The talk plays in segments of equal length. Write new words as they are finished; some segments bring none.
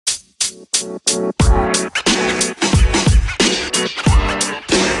Hey,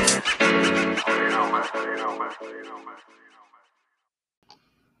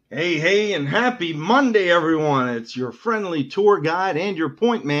 and happy Monday, everyone. It's your friendly tour guide and your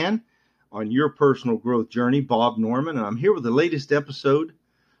point man on your personal growth journey, Bob Norman, and I'm here with the latest episode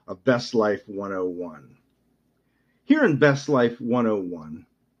of Best Life 101. Here in Best Life 101,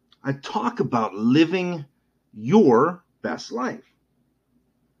 I talk about living your best life.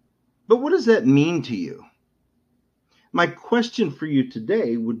 But what does that mean to you? My question for you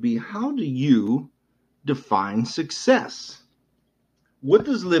today would be, how do you define success? What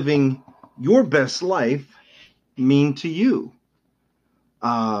does living your best life mean to you?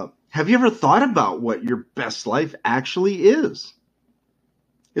 Have you ever thought about what your best life actually is?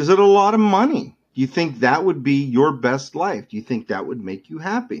 Is it a lot of money? Do you think that would be your best life? Do you think that would make you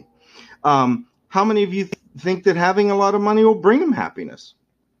happy? How many of you think that having a lot of money will bring them happiness?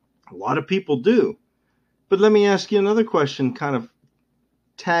 A lot of people do. But let me ask you another question, kind of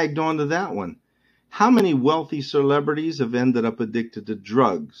tagged onto that one. How many wealthy celebrities have ended up addicted to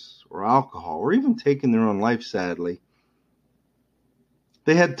drugs or alcohol or even taken their own life, sadly?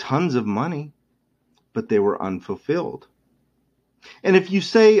 They had tons of money, but they were unfulfilled. And if you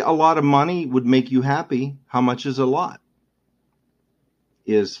say a lot of money would make you happy, how much is a lot?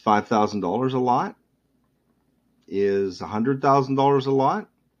 Is $5,000 a lot? Is $100,000 a lot?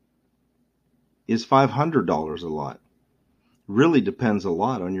 Is $500 a lot? Really depends a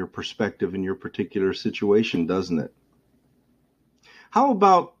lot on your perspective in your particular situation, doesn't it? How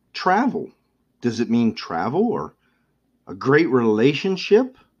about travel? Does it mean travel or a great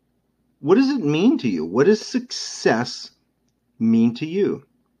relationship? What does it mean to you? What does success mean to you?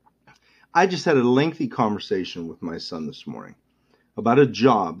 I just had a lengthy conversation with my son this morning about a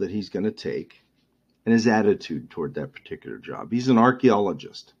job that he's going to take and his attitude toward that particular job. He's an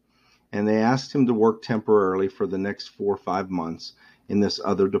archaeologist. And they asked him to work temporarily for the next 4 or 5 months in this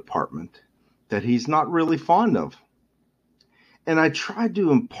other department that he's not really fond of. And I tried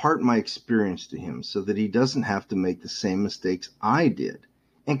to impart my experience to him so that he doesn't have to make the same mistakes I did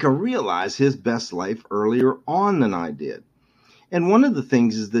and can realize his best life earlier on than I did. And one of the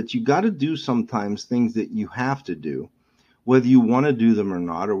things is that you got to do sometimes things that you have to do, whether you want to do them or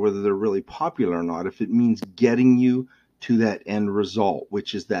not, or whether they're really popular or not, if it means getting you to that end result,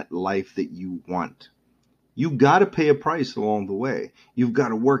 which is that life that you want. You've got to pay a price along the way. You've got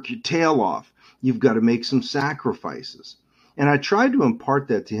to work your tail off. You've got to make some sacrifices. And I tried to impart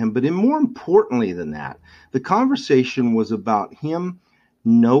that to him, but more importantly than that, the conversation was about him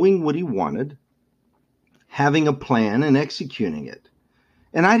knowing what he wanted, having a plan, and executing it.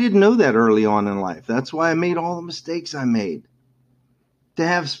 And I didn't know that early on in life. That's why I made all the mistakes I made. To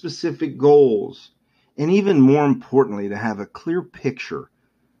have specific goals, and even more importantly, to have a clear picture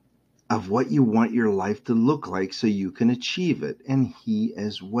of what you want your life to look like so you can achieve it, and he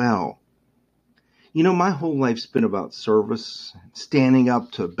as well. You know, my whole life's been about service, standing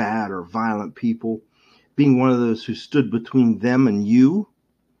up to bad or violent people, being one of those who stood between them and you,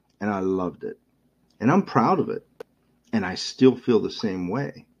 and I loved it. And I'm proud of it, and I still feel the same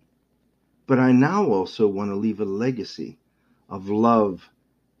way. But I now also want to leave a legacy of love,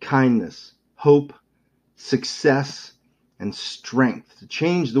 kindness, hope, success, and strength to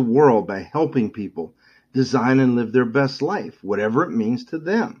change the world by helping people design and live their best life, whatever it means to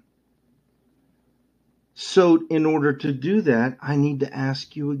them. So in order to do that, I need to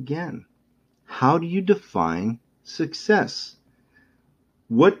ask you again, how do you define success?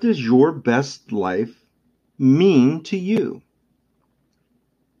 What does your best life mean to you?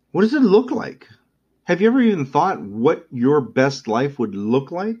 What does it look like? Have you ever even thought what your best life would look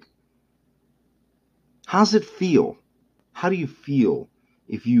like? How's it feel? How do you feel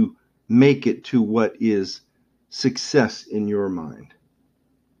if you make it to what is success in your mind?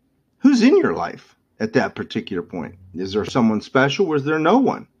 Who's in your life at that particular point? Is there someone special or is there no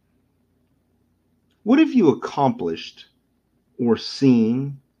one? What have you accomplished or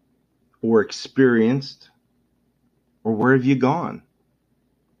seen or experienced, or where have you gone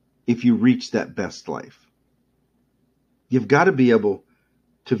if you reach that best life? You've got to be able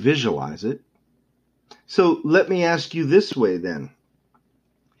to visualize it. So let me ask you this way then.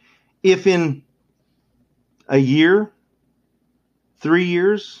 If in a year, 3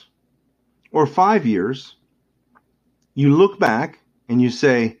 years, or 5 years, you look back and you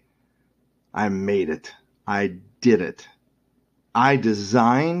say, I made it. I did it. I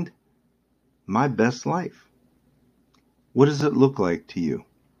designed my best life. What does it look like to you?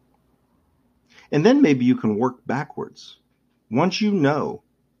 And then maybe you can work backwards. Once you know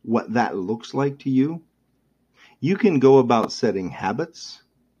what that looks like to you, you can go about setting habits,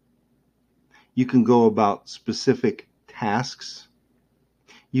 You can go about specific tasks.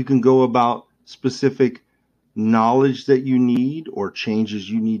 You can go about specific knowledge that you need or changes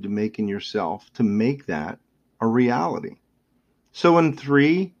you need to make in yourself to make that a reality. So in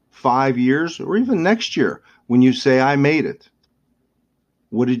 3, 5 years, or even next year, when you say, I made it,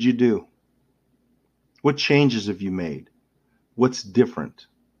 what did you do? What changes have you made? What's different?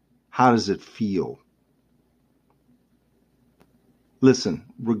 How does it feel? Listen,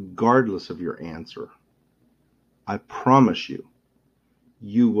 regardless of your answer, I promise you,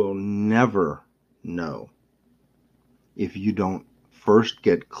 you will never know if you don't first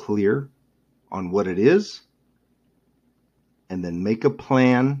get clear on what it is and then make a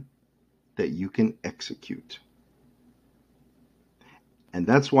plan that you can execute. And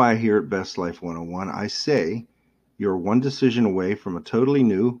that's why here at Best Life 101, I say you're one decision away from a totally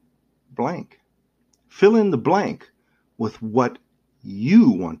new blank. Fill in the blank with what you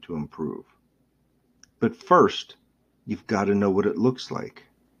want to improve. But first, you've got to know what it looks like.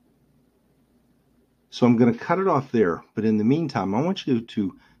 So I'm going to cut it off there. But in the meantime, I want you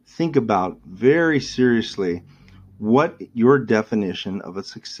to think about very seriously what your definition of a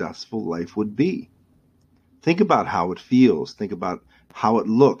successful life would be. Think about how it feels. Think about how it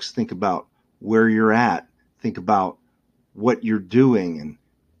looks. Think about where you're at. Think about what you're doing and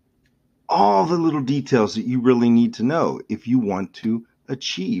all the little details that you really need to know if you want to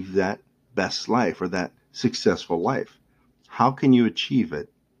achieve that best life or that successful life. How can you achieve it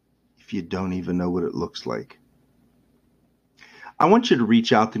if you don't even know what it looks like? I want you to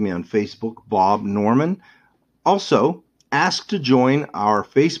reach out to me on Facebook, Bob Norman. Also, ask to join our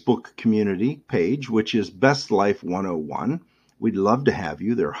Facebook community page, which is Best Life 101. We'd love to have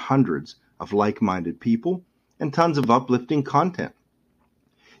you. There are hundreds of like-minded people and tons of uplifting content.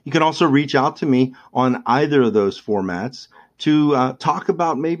 You can also reach out to me on either of those formats to talk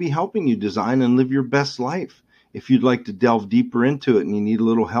about maybe helping you design and live your best life. If you'd like to delve deeper into it and you need a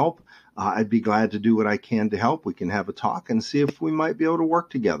little help, I'd be glad to do what I can to help. We can have a talk and see if we might be able to work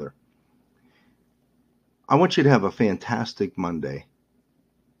together. I want you to have a fantastic Monday,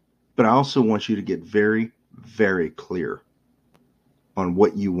 but I also want you to get very, very clear on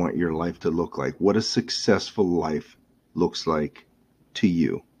what you want your life to look like, what a successful life looks like to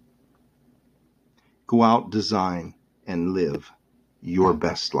you. Go out, design, and live your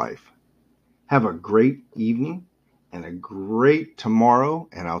best life. Have a great evening and a great tomorrow,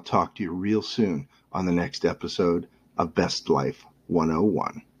 and I'll talk to you real soon on the next episode of Best Life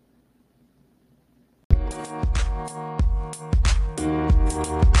 101.